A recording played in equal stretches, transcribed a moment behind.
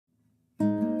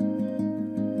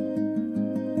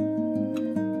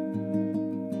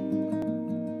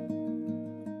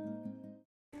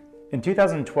In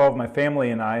 2012, my family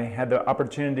and I had the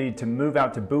opportunity to move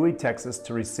out to Bowie, Texas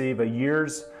to receive a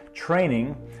year's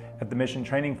training at the mission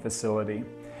training facility.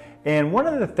 And one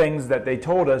of the things that they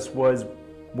told us was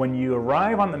when you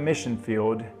arrive on the mission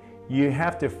field, you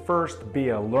have to first be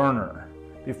a learner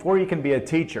before you can be a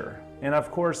teacher. And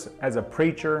of course, as a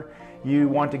preacher, you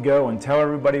want to go and tell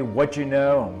everybody what you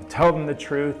know and tell them the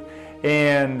truth.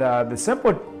 And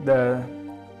the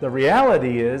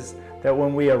reality is that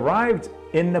when we arrived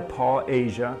in Nepal,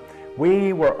 Asia,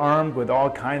 we were armed with all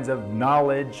kinds of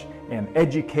knowledge and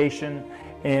education,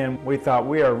 and we thought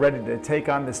we are ready to take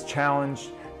on this challenge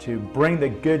to bring the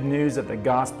good news of the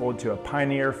gospel to a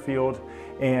pioneer field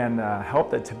and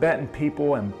help the Tibetan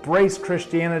people embrace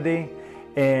Christianity.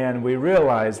 And we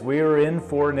realized we were in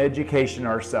for an education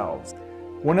ourselves.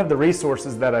 One of the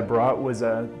resources that I brought was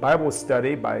a Bible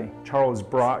study by Charles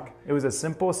Brock. It was a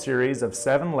simple series of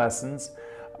 7 lessons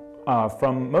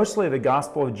from mostly the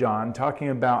Gospel of John, talking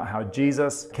about how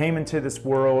Jesus came into this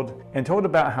world and told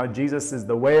about how Jesus is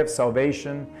the way of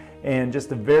salvation, and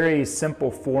just a very simple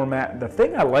format. The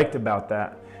thing I liked about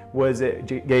that was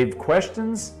it gave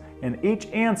questions, and each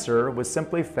answer was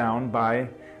simply found by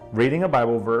reading a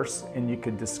Bible verse, and you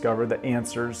could discover the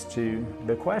answers to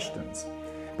the questions.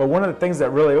 But one of the things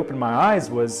that really opened my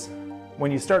eyes was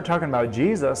when you start talking about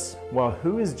Jesus, well,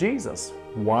 who is Jesus?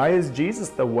 Why is Jesus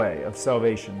the way of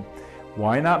salvation?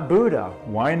 Why not Buddha?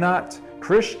 Why not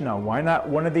Krishna? Why not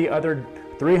one of the other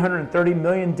 330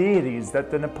 million deities that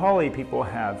the Nepali people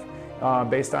have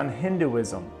based on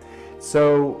Hinduism?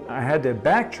 So I had to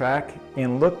backtrack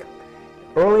and look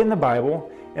early in the Bible,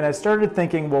 and I started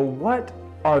thinking, well, what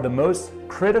are the most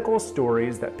critical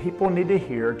stories that people need to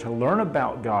hear to learn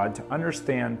about God, to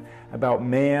understand about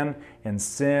man and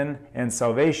sin and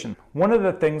salvation? One of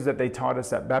the things that they taught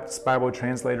us at Baptist Bible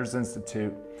Translators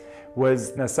Institute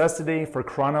was necessity for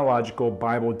chronological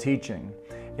Bible teaching.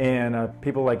 And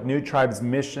people like New Tribes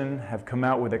Mission have come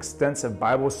out with extensive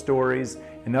Bible stories,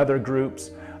 and other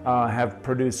groups have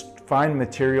produced fine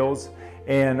materials.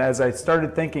 And as I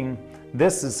started thinking,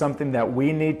 this is something that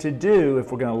we need to do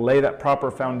if we're going to lay that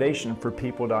proper foundation for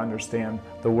people to understand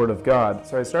the Word of God.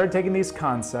 So I started taking these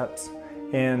concepts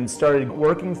and started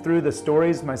working through the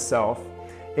stories myself.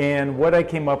 And what I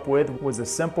came up with was a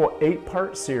simple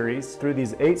 8-part series. Through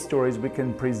these 8 stories, we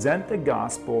can present the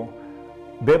gospel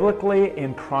biblically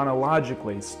and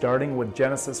chronologically, starting with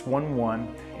Genesis 1:1.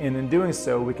 And in doing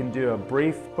so, we can do a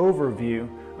brief overview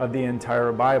of the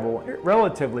entire Bible in a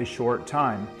relatively short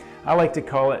time. I like to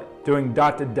call it doing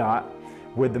dot to dot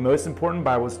with the most important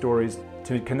Bible stories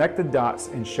to connect the dots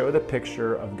and show the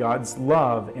picture of God's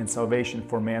love and salvation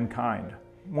for mankind.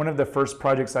 One of the first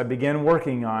projects I began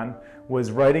working on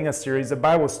was writing a series of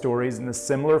Bible stories in a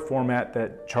similar format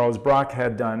that Charles Brock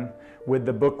had done with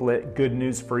the booklet Good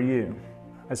News for You.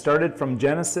 I started from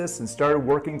Genesis and started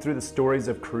working through the stories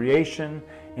of creation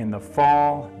and the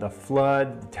fall, the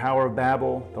flood, the Tower of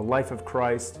Babel, the life of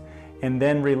Christ, and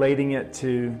then relating it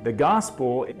to the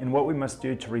gospel and what we must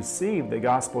do to receive the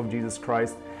gospel of Jesus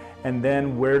Christ. And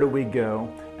then where do we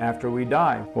go after we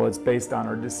die? Well, it's based on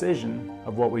our decision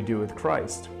of what we do with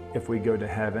Christ, if we go to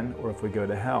heaven or if we go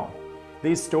to hell.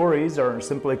 These stories are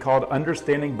simply called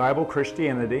Understanding Bible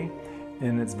Christianity,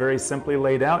 and it's very simply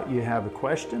laid out. You have a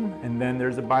question, and then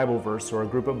there's a Bible verse or a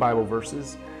group of Bible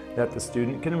verses that the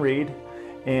student can read,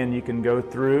 and you can go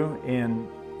through, and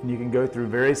you can go through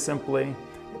very simply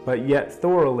but yet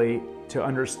thoroughly to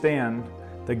understand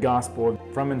the gospel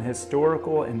from an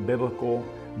historical and biblical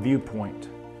viewpoint.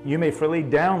 You may freely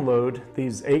download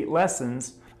these 8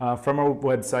 lessons from our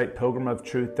website,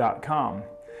 pilgrimoftruth.com.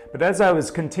 But as I was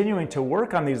continuing to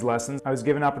work on these lessons, I was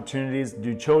given opportunities to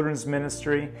do children's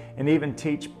ministry and even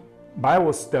teach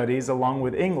Bible studies along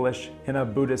with English in a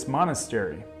Buddhist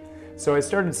monastery. So I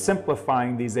started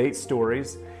simplifying these 8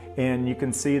 stories, and you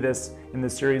can see this in the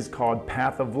series called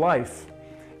Path of Life,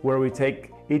 where we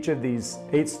take each of these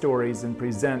 8 stories and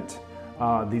present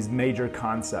these major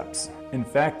concepts. In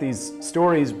fact, these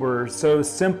stories were so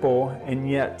simple and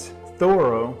yet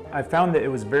thorough, I found that it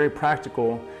was very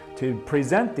practical to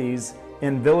present these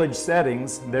in village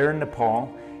settings there in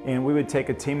Nepal, and we would take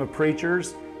a team of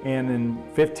preachers, and in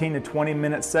 15 to 20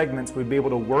 minute segments we'd be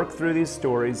able to work through these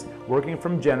stories, working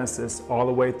from Genesis all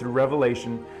the way through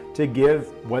Revelation, to give,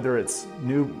 whether it's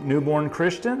newborn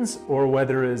Christians or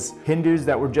whether it's Hindus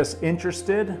that were just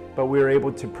interested, but we were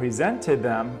able to present to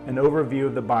them an overview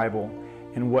of the Bible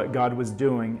and what God was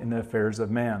doing in the affairs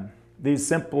of man. These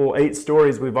simple 8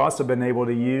 stories we've also been able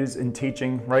to use in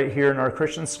teaching right here in our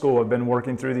Christian school. I've been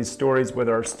working through these stories with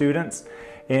our students,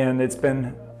 and it's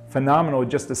been phenomenal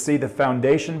just to see the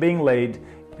foundation being laid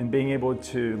and being able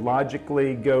to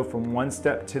logically go from one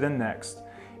step to the next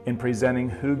in presenting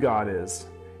who God is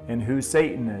and who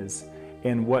Satan is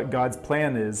and what God's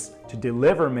plan is to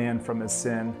deliver man from his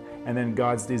sin, and then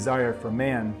God's desire for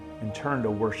man in turn to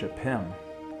worship him.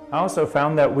 I also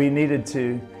found that we needed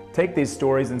to take these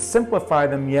stories and simplify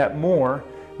them yet more,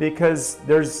 because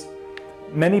there's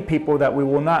many people that we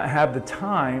will not have the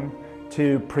time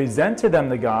to present to them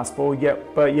the gospel,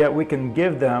 but yet we can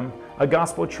give them a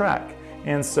gospel tract.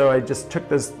 And so I just took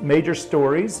these major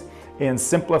stories and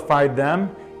simplified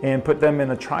them and put them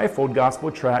in a trifold gospel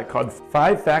tract called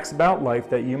 5 Facts About Life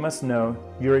That You Must Know.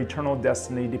 Your eternal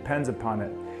destiny depends upon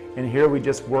it. And here we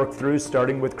just work through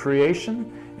starting with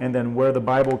creation and then where the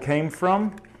Bible came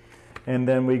from. And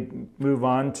then we move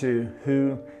on to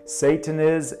who Satan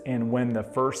is and when the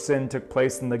first sin took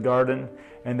place in the garden.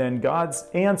 And then God's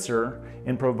answer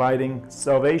in providing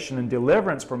salvation and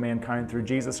deliverance for mankind through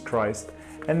Jesus Christ.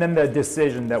 And then the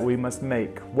decision that we must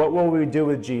make. What will we do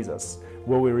with Jesus?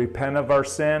 Will we repent of our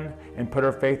sin and put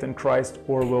our faith in Christ,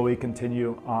 or will we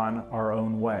continue on our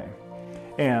own way?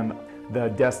 And the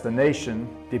destination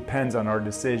depends on our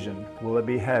decision. Will it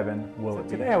be heaven? Will it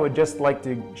be? Today I would just like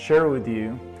to share with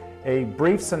you a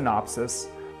brief synopsis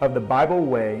of the Bible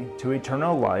way to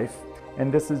eternal life,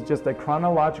 and this is just a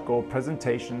chronological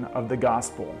presentation of the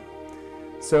gospel.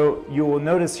 So you will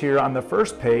notice here on the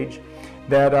first page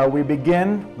that we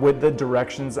begin with the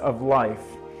directions of life.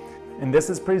 And this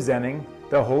is presenting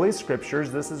the Holy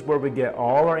Scriptures. This is where we get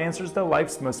all our answers to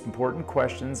life's most important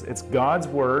questions. It's God's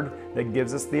Word that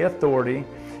gives us the authority,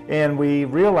 and we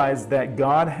realize that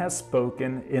God has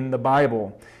spoken in the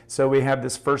Bible. So we have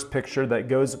this first picture that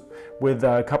goes with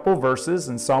a couple verses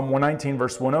in Psalm 119,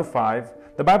 verse 105.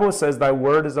 The Bible says, "Thy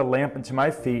word is a lamp unto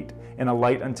my feet and a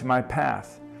light unto my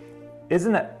path."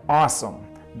 Isn't it awesome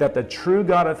that the true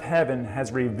God of heaven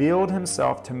has revealed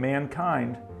himself to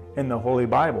mankind in the Holy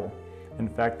Bible? In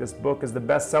fact, this book is the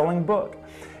best-selling book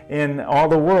in all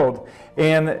the world.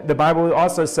 And the Bible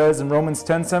also says in Romans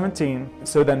 10:17,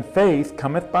 "So then faith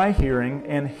cometh by hearing,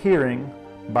 and hearing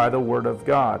by the word of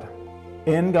God."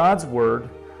 In God's word,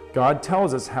 God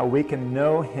tells us how we can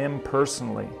know him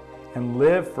personally and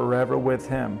live forever with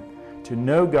him. To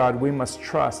know God, we must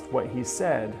trust what he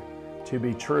said to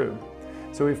be true.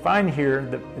 So we find here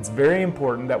that it's very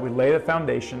important that we lay the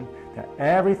foundation that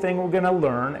everything we're going to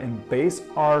learn and base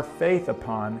our faith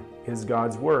upon is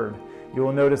God's Word. You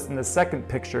will notice in the second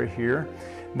picture here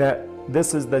that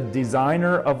this is the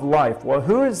designer of life. Well,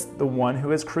 who is the one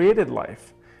who has created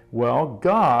life? Well,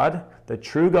 God, the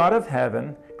true God of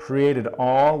heaven, created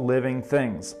all living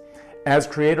things. As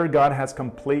creator, God has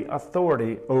complete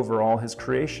authority over all his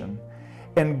creation.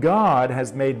 And God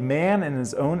has made man in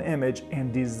his own image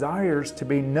and desires to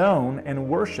be known and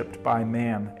worshiped by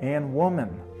man and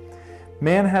woman.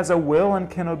 Man has a will and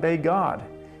can obey God.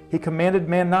 He commanded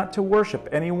man not to worship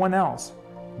anyone else.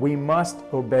 We must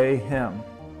obey him.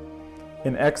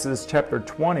 In Exodus chapter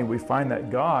 20, we find that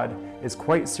God is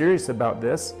quite serious about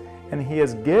this, and he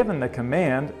has given the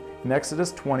command in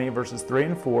Exodus 20, verses 3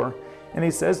 and 4, and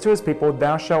he says to his people,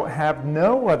 "Thou shalt have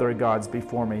no other gods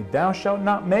before me. Thou shalt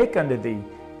not make unto thee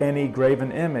any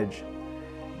graven image."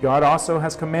 God also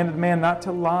has commanded man not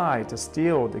to lie, to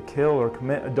steal, to kill, or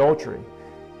commit adultery.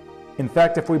 In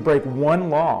fact, if we break one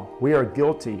law, we are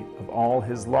guilty of all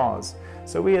his laws.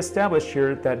 So we establish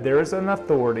here that there is an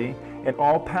authority and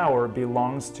all power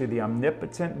belongs to the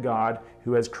omnipotent God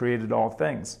who has created all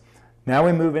things. Now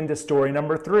we move into story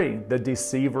number 3, the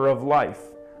deceiver of life.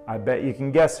 I bet you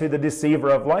can guess who the deceiver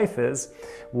of life is.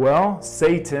 Well,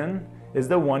 Satan is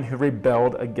the one who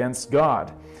rebelled against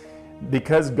God.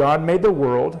 Because God made the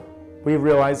world, we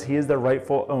realize he is the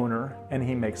rightful owner and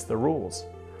he makes the rules.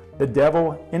 The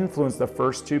devil influenced the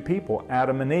first 2 people,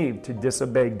 Adam and Eve, to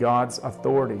disobey God's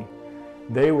authority.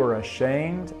 They were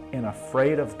ashamed and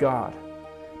afraid of God,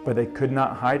 but they could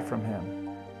not hide from him.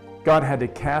 God had to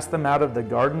cast them out of the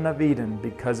Garden of Eden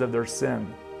because of their sin.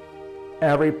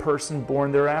 Every person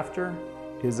born thereafter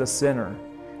is a sinner.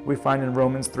 We find in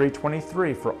Romans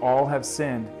 3:23, "For all have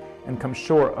sinned and come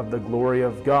short of the glory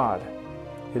of God."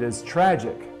 It is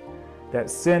tragic that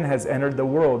sin has entered the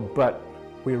world, but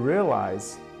we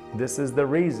realize this is the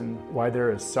reason why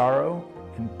there is sorrow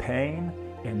and pain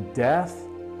and death.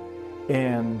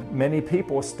 And many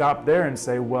people stop there and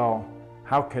say, well,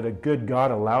 how could a good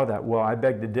God allow that? Well, I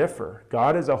beg to differ.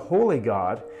 God is a holy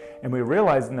God, and we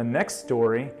realize in the next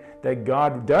story that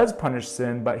God does punish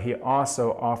sin, but he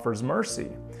also offers mercy.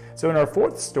 So in our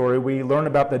 4th story, we learn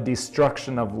about the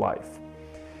destruction of life.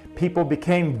 People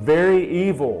became very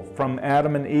evil from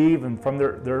Adam and Eve and from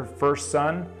their first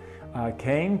son.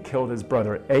 Cain killed his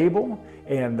brother Abel,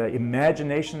 and the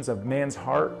imaginations of man's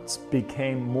hearts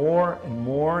became more and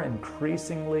more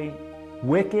increasingly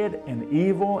wicked and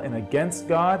evil and against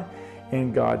God.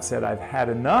 And God said, I've had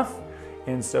enough.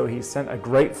 And so he sent a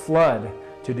great flood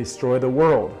to destroy the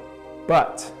world.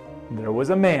 But there was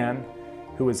a man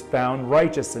who was found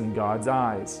righteous in God's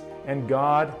eyes, and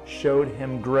God showed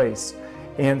him grace.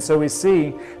 And so we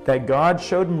see that God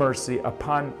showed mercy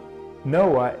upon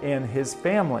Noah and his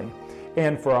family.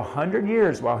 And for 100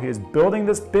 years, while he was building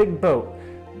this big boat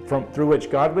through which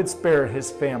God would spare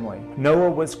his family,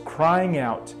 Noah was crying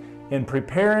out and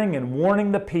preparing and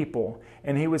warning the people.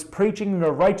 And he was preaching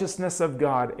the righteousness of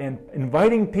God and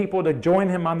inviting people to join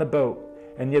him on the boat.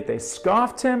 And yet they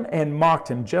scoffed him and mocked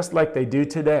him just like they do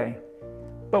today.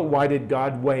 But why did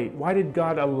God wait? Why did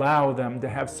God allow them to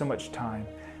have so much time?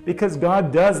 Because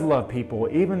God does love people,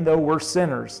 even though we're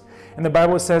sinners. And the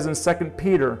Bible says in 2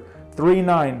 Peter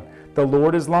 3:9, the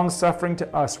Lord is long-suffering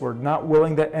to us. We're not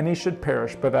willing that any should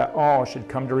perish, but that all should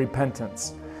come to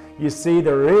repentance. You see,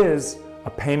 there is a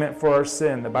payment for our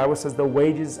sin. The Bible says the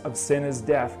wages of sin is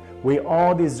death. We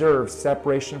all deserve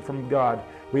separation from God.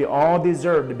 We all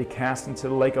deserve to be cast into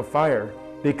the lake of fire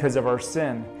because of our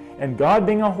sin. And God,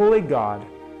 being a holy God,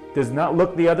 does not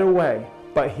look the other way,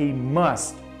 but he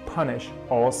must punish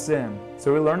all sin.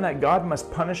 So we learn that God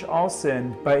must punish all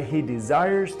sin, but he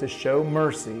desires to show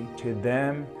mercy to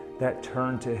them that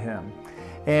turn to him.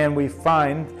 And we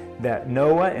find that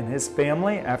Noah and his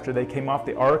family, after they came off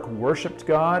the ark, worshiped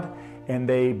God, and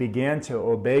they began to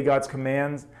obey God's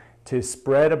commands to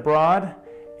spread abroad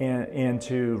and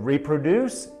to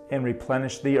reproduce and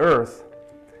replenish the earth.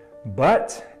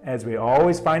 But, as we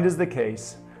always find is the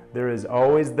case, there is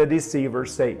always the deceiver,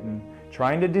 Satan,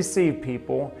 trying to deceive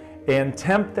people and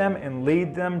tempt them and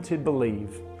lead them to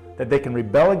believe that they can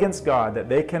rebel against God, that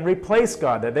they can replace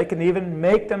God, that they can even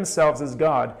make themselves as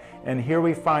God. And here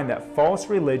we find that false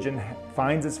religion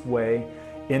finds its way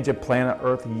into planet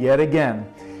Earth yet again.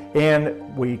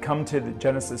 And we come to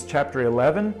Genesis chapter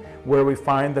 11, where we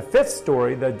find the fifth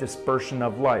story, the dispersion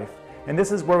of life. And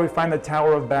this is where we find the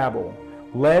Tower of Babel,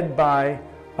 led by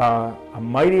a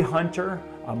mighty hunter,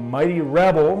 a mighty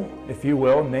rebel, if you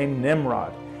will, named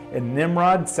Nimrod. And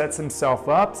Nimrod sets himself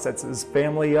up, sets his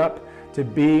family up to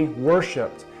be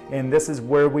worshipped. And this is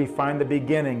where we find the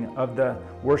beginning of the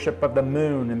worship of the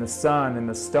moon and the sun and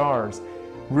the stars.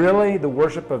 Really, the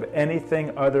worship of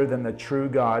anything other than the true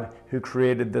God who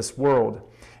created this world.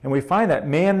 And we find that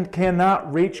man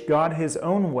cannot reach God his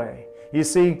own way. You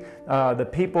see, the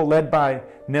people led by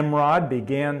Nimrod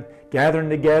began gathering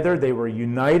together. They were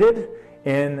united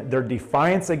in their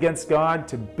defiance against God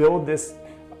to build this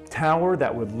tower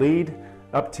that would lead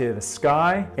up to the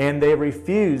sky, and they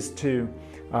refused to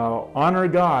honor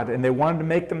God, and they wanted to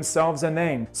make themselves a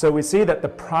name. So we see that the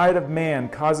pride of man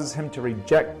causes him to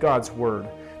reject God's word,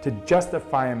 to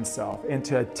justify himself, and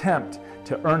to attempt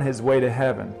to earn his way to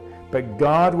heaven. But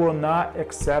God will not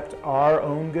accept our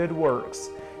own good works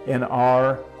in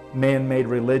our man-made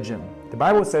religion. The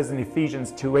Bible says in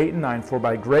Ephesians 2:8 and 9, "For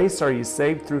by grace are ye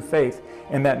saved through faith,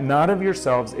 and that not of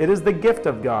yourselves, it is the gift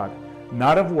of God,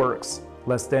 not of works,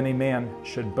 lest any man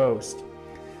should boast."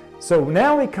 So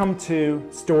now we come to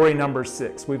story number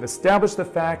 6. We've established the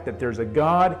fact that there's a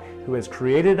God who has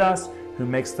created us, who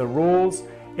makes the rules,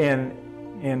 and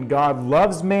God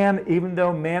loves man, even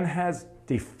though man has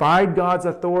defied God's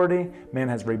authority, man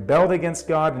has rebelled against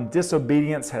God, and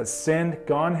disobedience has sinned,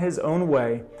 gone his own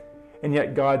way, and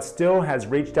yet God still has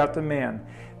reached out to man.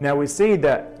 Now we see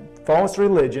that false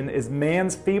religion is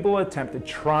man's feeble attempt to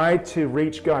try to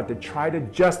reach God, to try to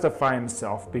justify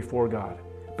himself before God.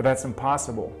 But that's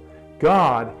impossible.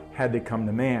 God had to come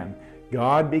to man.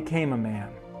 God became a man.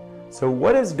 So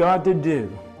what is God to do?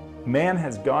 Man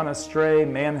has gone astray.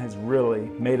 Man has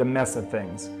really made a mess of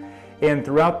things. And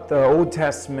throughout the Old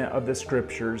Testament of the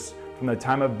Scriptures, from the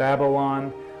time of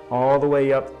Babylon all the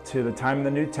way up to the time of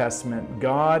the New Testament,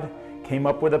 God came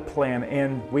up with a plan,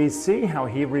 and we see how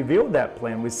he revealed that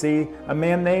plan. We see a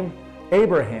man named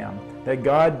Abraham that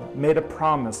God made a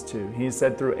promise to. He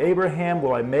said, "Through Abraham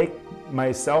will I make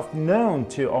myself known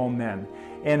to all men."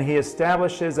 And he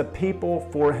establishes a people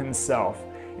for himself,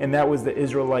 and that was the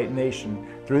Israelite nation.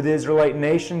 Through the Israelite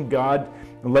nation, God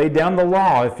laid down the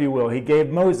law, if you will. He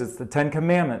gave Moses the 10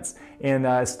 Commandments and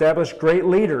established great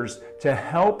leaders to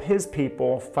help his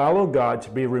people follow God,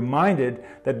 to be reminded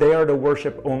that they are to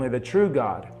worship only the true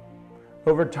God.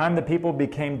 Over time, the people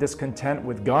became discontent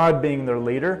with God being their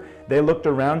leader. They looked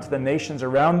around to the nations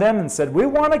around them and said, "We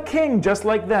want a king just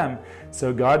like them."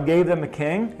 So God gave them a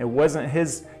king. It wasn't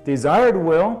his desired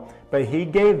will, but he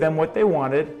gave them what they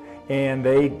wanted, and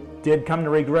they did come to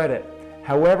regret it.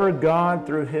 However, God,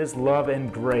 through his love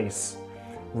and grace,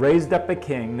 raised up a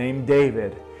king named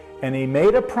David, and he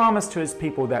made a promise to his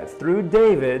people that through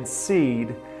David's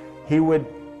seed, he would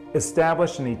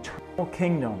establish an eternal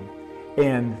kingdom.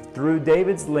 And through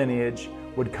David's lineage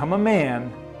would come a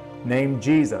man named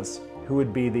Jesus, who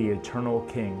would be the eternal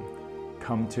king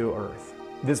come to earth.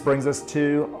 This brings us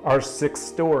to our sixth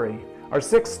story. Our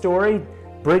sixth story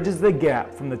bridges the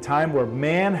gap from the time where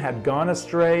man had gone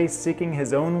astray, seeking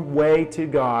his own way to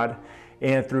God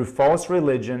and through false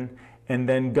religion. And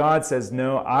then God says,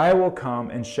 no, I will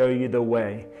come and show you the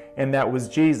way. And that was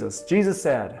Jesus. Jesus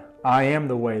said, I am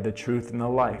the way, the truth, and the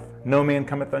life. No man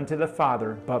cometh unto the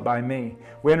Father but by me.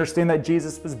 We understand that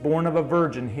Jesus was born of a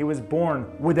virgin. He was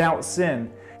born without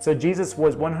sin. So Jesus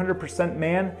was 100%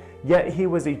 man, yet he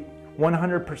was a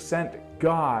 100%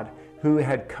 God who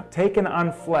had taken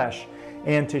on flesh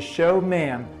and to show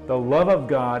man the love of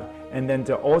God and then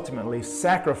to ultimately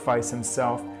sacrifice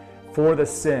himself for the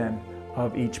sin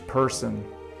of each person.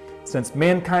 Since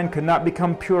mankind could not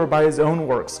become pure by his own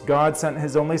works, God sent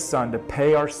his only Son to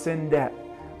pay our sin debt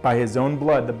by his own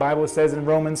blood. The Bible says in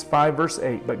Romans 5 verse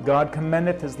 8, but God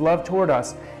commendeth his love toward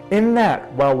us in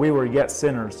that while we were yet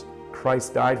sinners,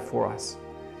 Christ died for us.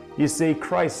 You see,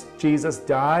 Christ Jesus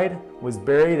died, was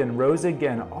buried, and rose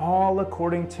again, all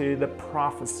according to the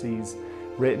prophecies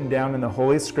written down in the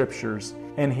Holy Scriptures.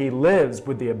 And he lives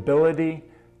with the ability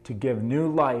to give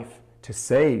new life, to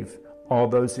save all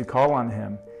those who call on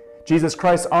him. Jesus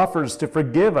Christ offers to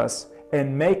forgive us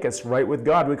and make us right with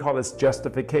God. We call this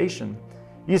justification.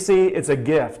 You see, it's a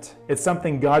gift. It's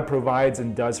something God provides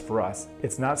and does for us.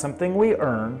 It's not something we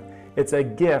earn. It's a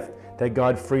gift that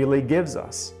God freely gives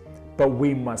us. But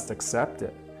we must accept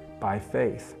it by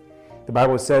faith. The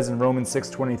Bible says in Romans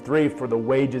 6:23, for the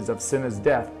wages of sin is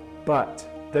death, but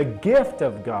the gift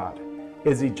of God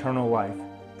is eternal life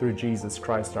through Jesus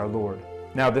Christ our Lord.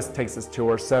 Now this takes us to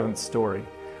our seventh story.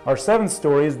 Our seventh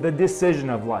story is the decision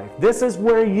of life. This is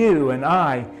where you and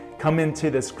I come into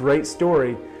this great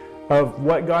story of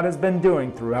what God has been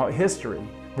doing throughout history.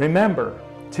 Remember,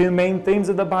 two main themes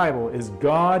of the Bible is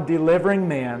God delivering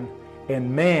man and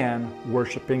man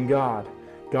worshiping God.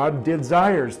 God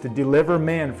desires to deliver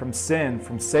man from sin,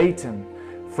 from Satan,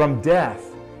 from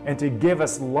death, and to give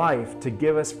us life, to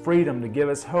give us freedom, to give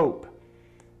us hope,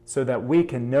 so that we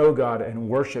can know God and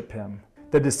worship him.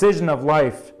 The decision of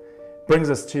life brings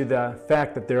us to the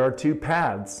fact that there are two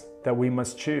paths that we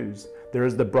must choose. There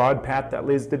is the broad path that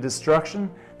leads to destruction.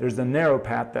 There's the narrow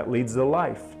path that leads to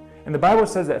life. And the Bible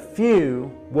says that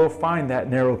few will find that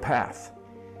narrow path.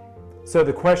 So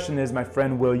the question is, my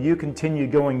friend, will you continue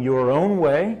going your own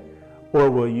way,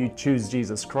 or will you choose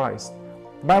Jesus Christ?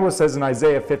 The Bible says in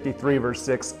Isaiah 53 verse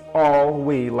 6, all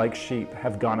we like sheep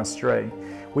have gone astray.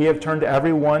 We have turned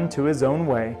every one to his own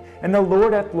way, and the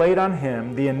Lord hath laid on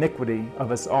him the iniquity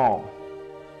of us all.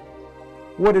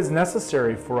 What is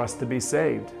necessary for us to be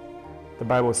saved? The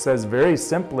Bible says very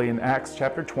simply in Acts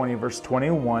chapter 20 verse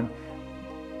 21,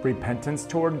 repentance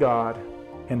toward God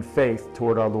and faith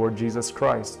toward our Lord Jesus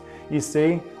Christ. You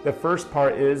see, the first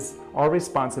part is our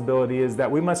responsibility is that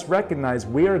we must recognize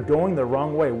we are going the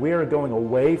wrong way. We are going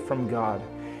away from God,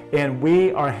 and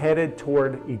we are headed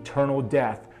toward eternal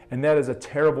death. And that is a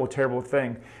terrible, terrible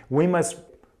thing. We must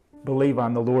believe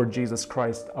on the Lord Jesus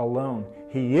Christ alone.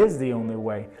 He is the only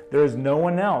way. There is no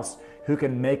one else who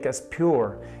can make us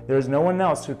pure. There is no one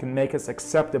else who can make us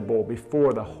acceptable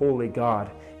before the holy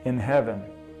God in heaven.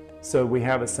 So we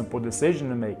have a simple decision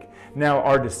to make. Now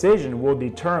our decision will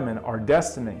determine our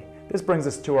destiny. This brings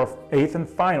us to our eighth and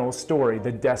final story,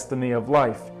 the destiny of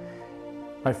life.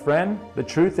 My friend, the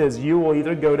truth is you will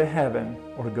either go to heaven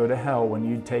or go to hell when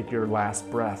you take your last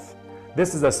breath.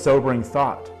 This is a sobering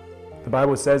thought. The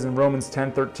Bible says in Romans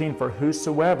 10:13, for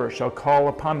whosoever shall call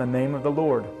upon the name of the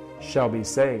Lord shall be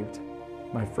saved.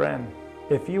 My friend,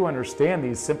 if you understand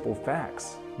these simple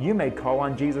facts, you may call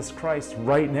on Jesus Christ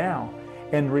right now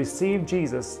and receive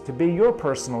Jesus to be your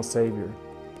personal Savior.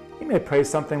 You may pray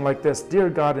something like this, Dear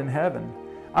God in heaven,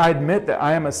 I admit that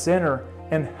I am a sinner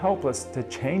and helpless to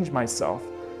change myself.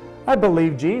 I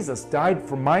believe Jesus died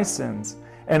for my sins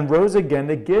and rose again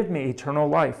to give me eternal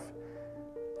life.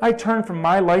 I turn from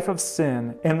my life of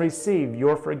sin and receive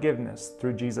your forgiveness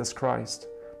through Jesus Christ.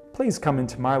 Please come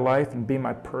into my life and be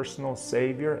my personal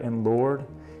Savior and Lord.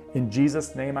 In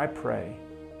Jesus' name I pray.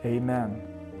 Amen.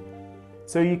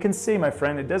 So you can see, my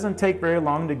friend, it doesn't take very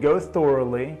long to go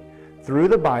thoroughly through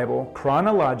the Bible,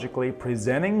 chronologically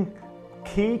presenting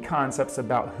key concepts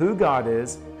about who God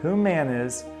is, who man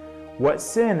is, what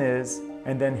sin is,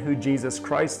 and then who Jesus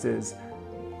Christ is,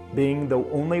 being the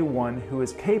only one who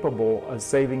is capable of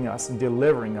saving us and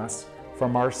delivering us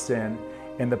from our sin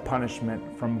and the punishment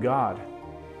from God.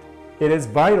 It is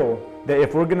vital that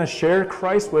if we're going to share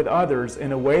Christ with others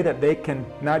in a way that they can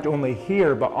not only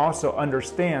hear but also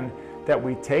understand, that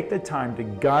we take the time to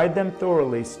guide them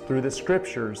thoroughly through the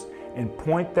Scriptures and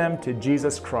point them to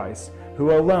Jesus Christ,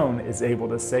 who alone is able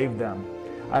to save them.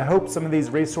 I hope some of these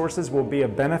resources will be a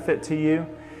benefit to you,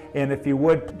 and if you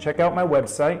would, check out my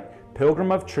website,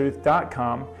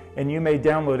 pilgrimoftruth.com, and you may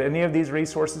download any of these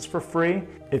resources for free.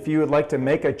 If you would like to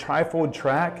make a trifold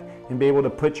track and be able to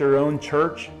put your own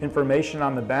church information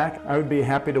on the back, I would be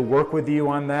happy to work with you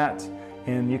on that,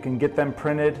 and you can get them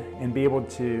printed and be able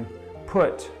to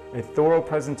put a thorough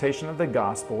presentation of the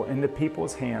gospel into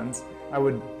people's hands. I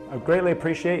would greatly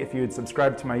appreciate if you would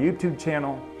subscribe to my YouTube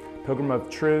channel, Pilgrim of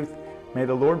Truth. May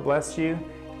the Lord bless you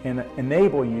and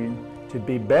enable you to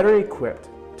be better equipped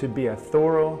to be a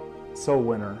thorough soul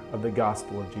winner of the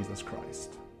gospel of Jesus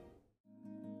Christ.